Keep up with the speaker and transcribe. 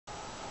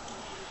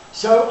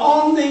So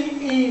on the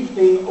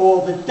evening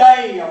or the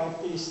day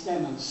of this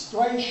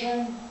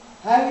demonstration,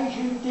 Harry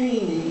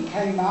Houdini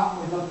came up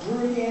with a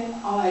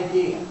brilliant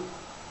idea.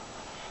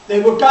 They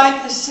were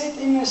going to sit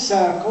in a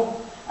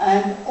circle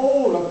and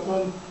all of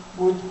them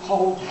would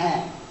hold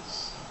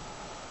hands.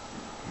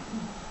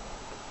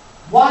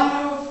 One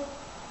of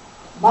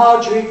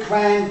Margery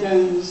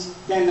Crandon's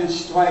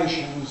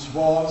demonstrations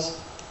was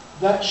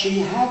that she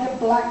had a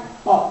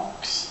black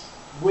box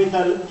with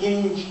a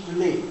hinged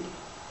lid.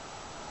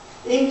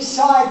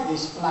 Inside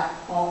this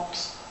black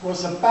box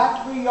was a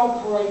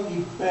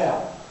battery-operated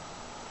bell.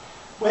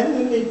 When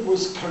the lid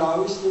was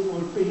closed, it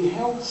would be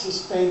held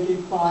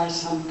suspended by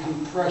some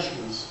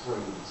compression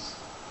springs.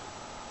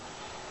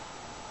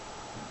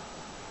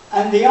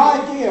 And the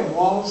idea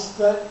was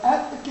that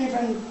at the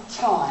given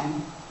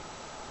time,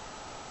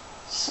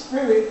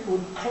 Spirit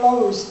would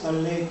close the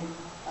lid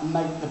and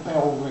make the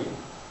bell ring.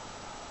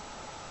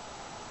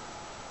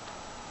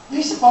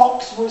 This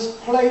box was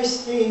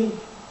placed in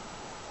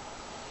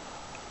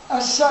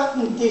a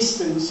certain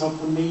distance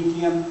of the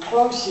medium,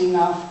 close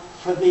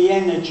enough for the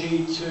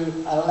energy to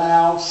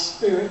allow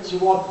Spirit to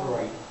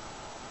operate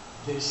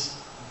this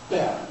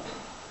bell.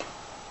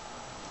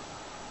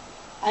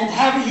 And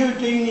Harry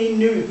Houdini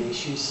knew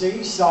this, you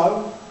see,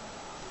 so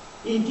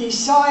he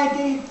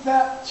decided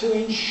that to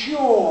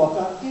ensure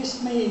that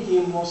this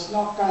medium was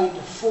not going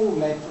to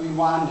fool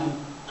everyone and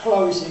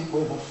close it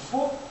with a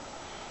foot,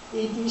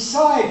 he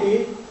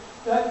decided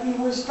that he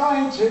was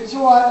going to, it's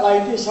all right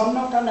ladies, I'm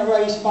not going to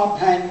raise my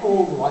pant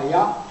all the way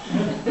up,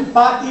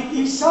 but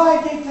he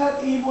decided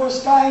that he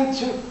was going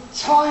to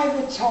tie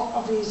the top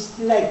of his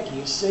leg,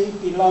 you see,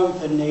 below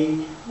the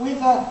knee, with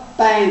a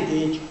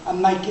bandage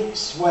and make it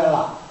swell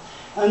up.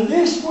 And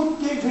this would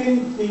give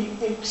him the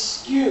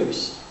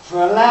excuse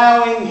for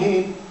allowing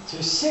him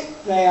to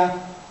sit there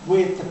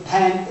with the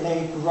pant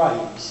leg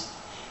raised.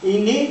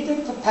 He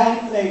needed the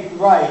pant leg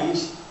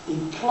raised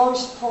in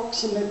close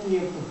proximity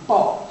of the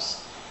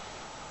box.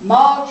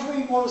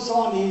 Margery was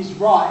on his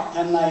right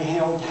and they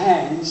held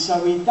hands,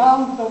 so he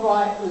done the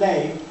right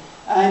leg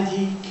and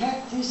he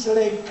kept his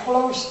leg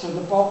close to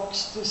the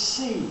box to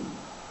see.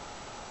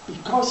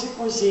 Because it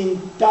was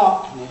in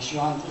darkness, you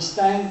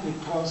understand,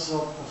 because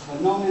of the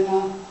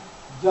phenomena,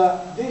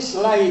 that this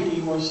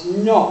lady was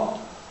not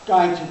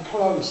going to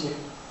close it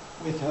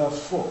with her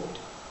foot.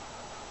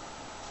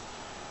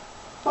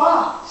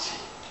 But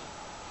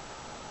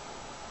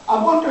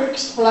I want to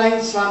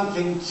explain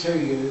something to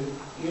you.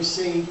 You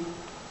see,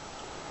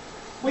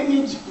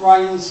 women's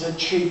brains are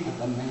cheaper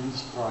than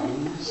men's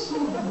brains.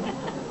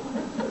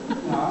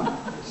 No.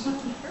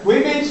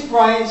 Women's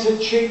brains are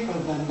cheaper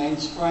than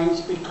men's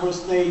brains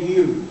because they're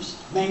used.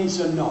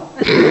 Men's are not.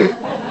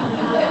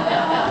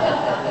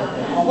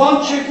 I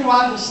want you to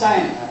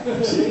understand that,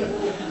 you see.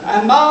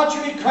 And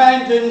Margery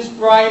Crandon's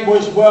brain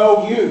was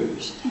well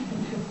used.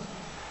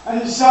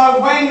 And so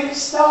when it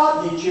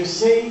started, you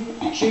see,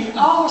 she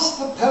asked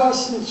the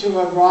person to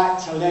her right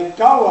to let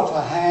go of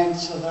her hand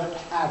so that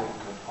Harry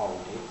could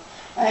hold it.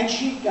 And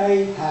she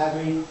gave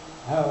Harry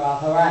her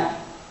other hand.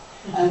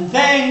 And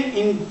then,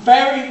 in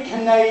very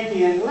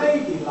Canadian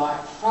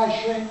ladylike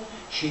fashion,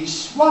 she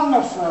swung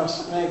the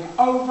first leg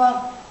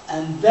over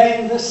and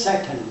then the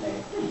second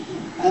leg.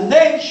 And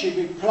then she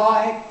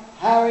replied,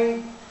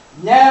 Harry,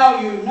 now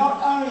you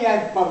not only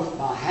have both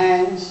my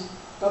hands,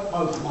 but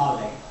both my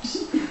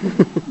legs.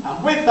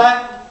 And with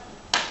that,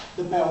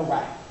 the bell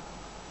rang.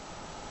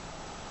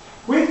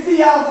 With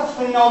the other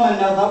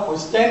phenomena that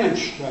was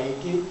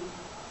demonstrated,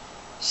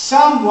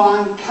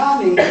 someone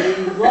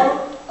cunningly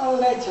wrote a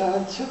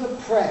letter to the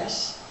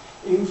press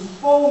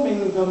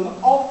informing them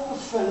of the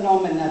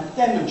phenomena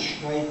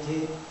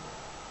demonstrated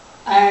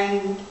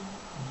and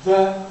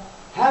that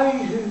Harry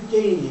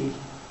Houdini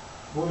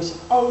was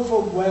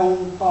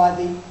overwhelmed by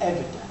the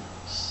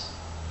evidence.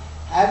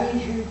 Harry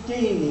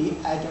Houdini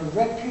had a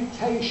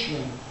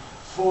reputation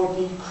for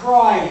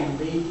decrying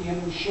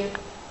mediumship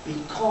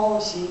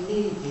because he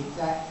needed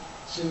that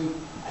to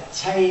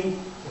attain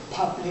the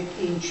public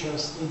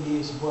interest in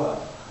his work.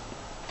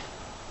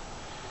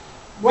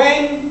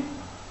 When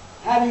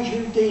Harry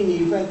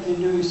Houdini read the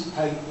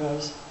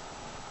newspapers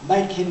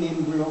making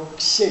him look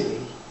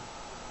silly,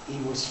 he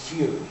was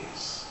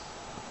furious.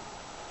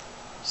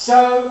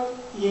 So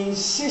he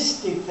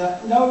insisted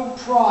that no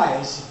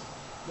prize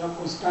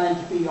that was going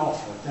to be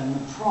offered, and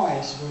the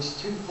prize was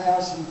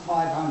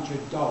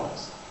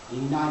 $2,500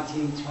 in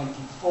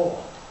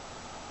 1924.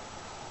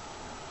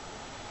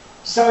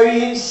 So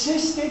he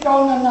insisted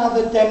on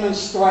another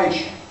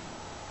demonstration.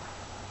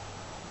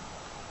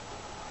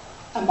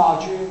 And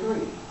Margery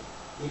agreed,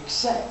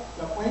 except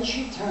that when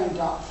she turned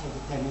up for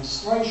the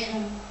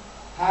demonstration,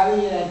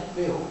 Harry had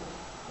built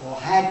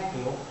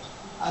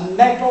a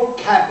metal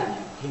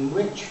cabinet in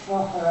which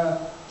for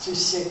her to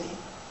sit in.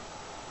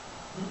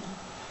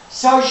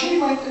 So she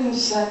went and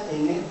sat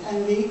in it,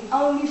 and the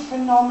only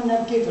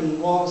phenomena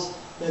given was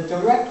the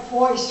direct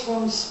voice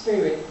from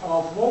Spirit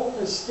of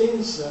Walter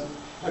Stinson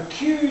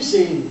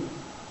accusing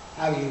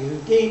Harry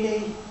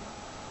Houdini,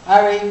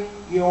 Harry,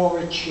 you're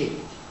a cheat.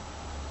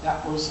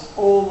 That was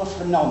all the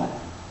phenomena.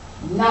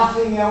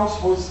 Nothing else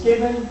was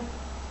given,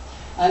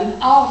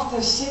 and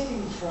after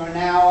sitting for an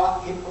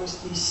hour, it was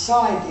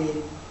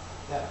decided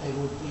that there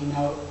would be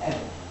no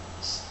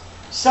evidence.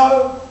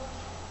 So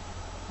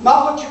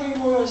Margery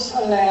was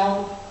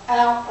allowed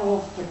out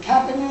of the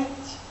cabinet,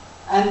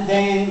 and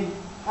then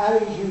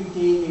Harry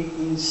Houdini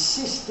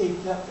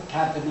insisted that the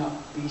cabinet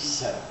be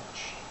searched.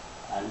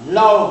 And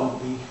lo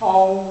and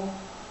behold,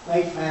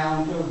 they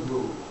found a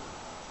ruler.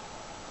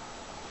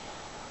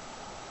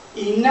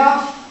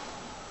 Enough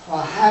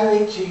for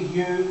Harry to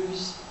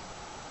use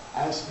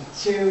as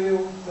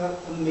material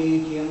that the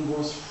medium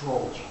was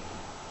fraudulent.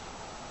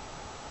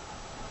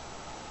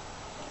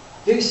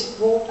 This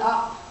brought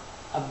up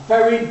a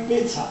very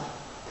bitter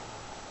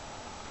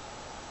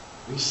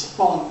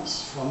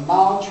response from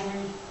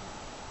Margery,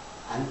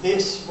 and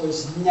this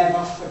was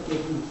never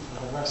forgiven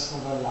for the rest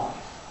of her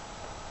life.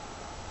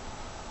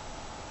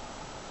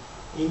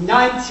 In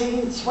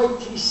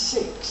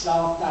 1926,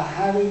 after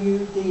Harry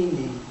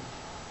Houdini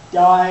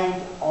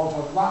died of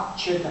a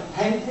ruptured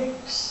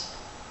appendix,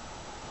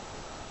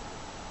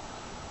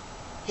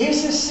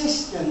 his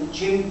assistant,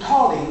 Jim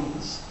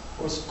Collins,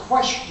 was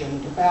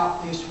questioned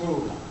about this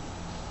ruler.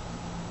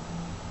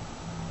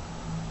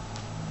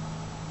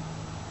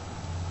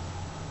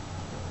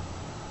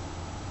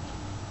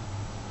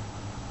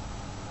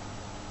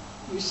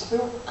 You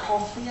spilled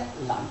coffee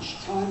at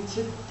lunchtime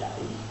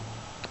today?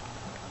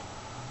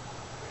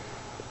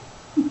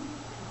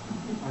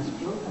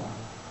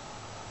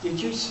 Did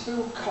you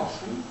spill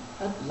coffee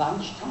at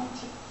lunchtime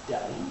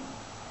today?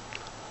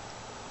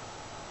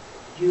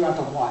 Do you have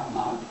a white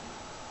mug?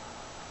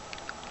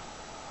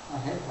 I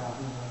had one.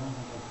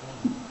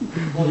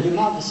 Well, your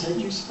mother said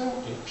you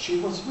spilled it. She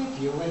was with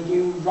you when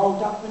you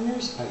rolled up the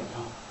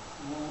newspaper.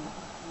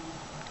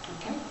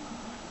 Okay?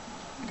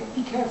 You've got to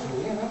be careful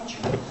here, haven't you?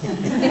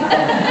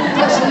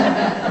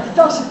 It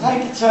doesn't pay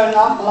to turn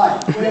up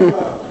late. Where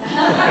were we?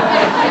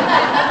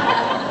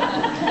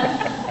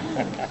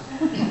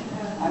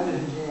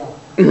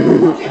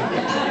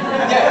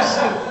 Yes,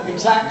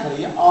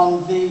 exactly,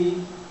 on the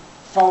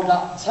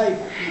fold-up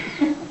table.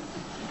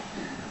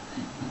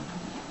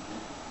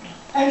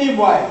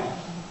 Anyway,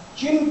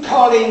 Jim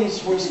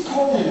Collins was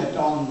cornered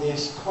on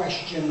this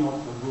question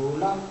of the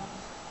ruler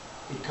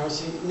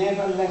because it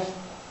never left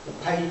the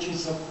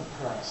pages of the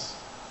press.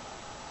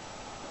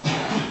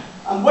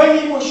 And when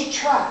he was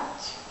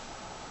trapped,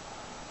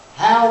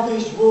 how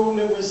this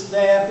ruler was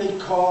there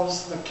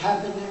because the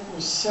cabinet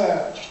was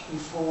searched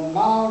before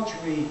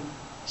Margery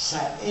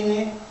sat in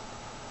it,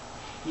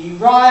 he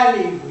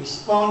wryly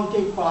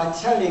responded by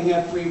telling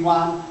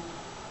everyone,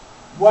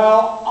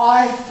 well,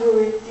 I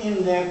threw it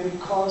in there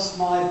because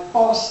my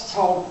boss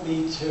told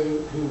me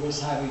to, who was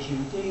Harry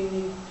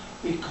Houdini,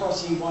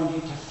 because he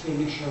wanted to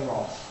finish her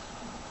off.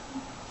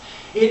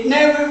 It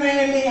never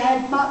really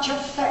had much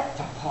effect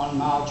upon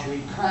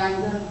Margery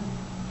Crandon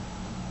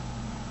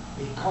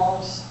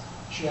because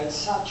she had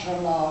such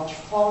a large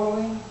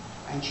following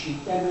and she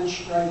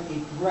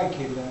demonstrated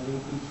regularly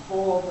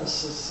before the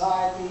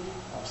Society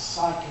of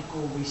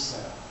Psychical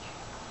Research.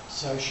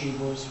 So she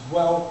was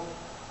well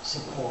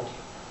supported.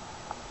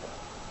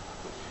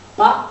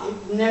 But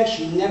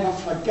she never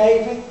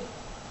forgave it,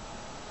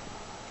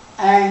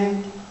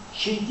 and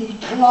she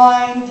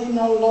declined in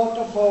a lot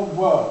of her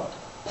work,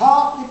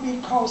 partly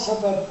because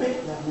of her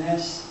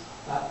bitterness,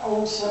 but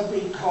also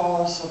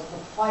because of the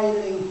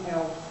failing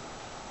health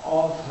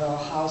of her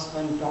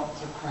husband,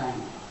 Dr.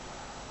 Crandon.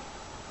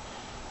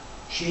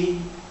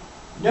 She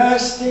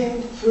nursed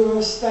him through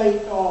a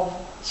state of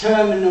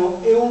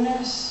terminal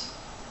illness,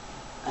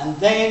 and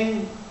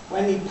then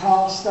when he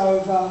passed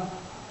over,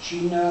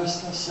 she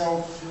nursed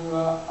herself through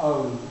her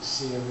own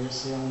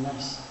serious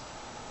illness.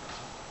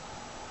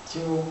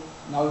 Till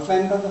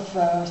November the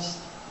 1st,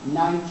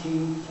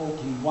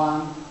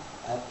 1941,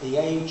 at the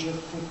age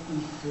of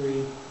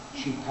 53,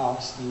 she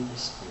passed into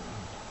spirit.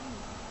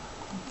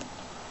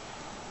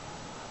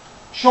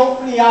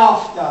 Shortly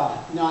after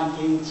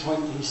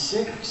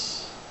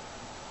 1926,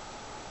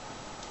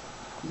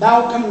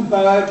 Malcolm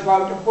Bird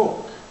wrote a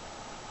book,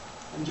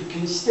 and you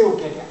can still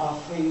get it, I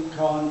think,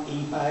 on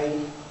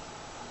eBay.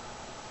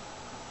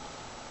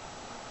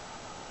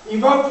 He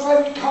wrote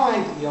very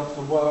kindly of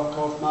the work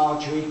of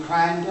Margery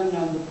Crandon,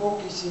 and the book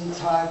is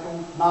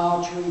entitled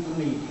Margery the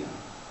Medium.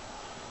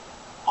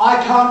 I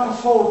can't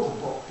afford the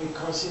book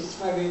because it's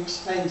very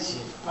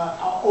expensive, but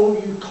all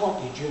you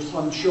cottagers,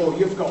 I'm sure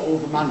you've got all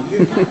the money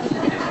you can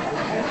afford,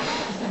 okay?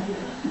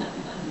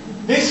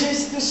 This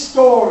is the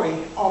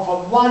story of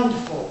a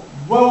wonderful,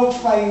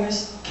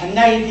 world-famous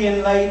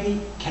Canadian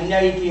lady,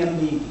 Canadian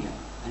medium,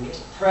 and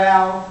it's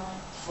proud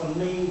for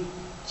me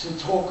to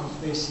talk of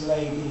this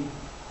lady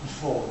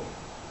before you.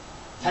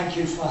 Thank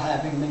you for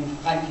having me.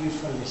 Thank you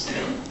for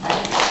listening.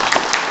 Thank you.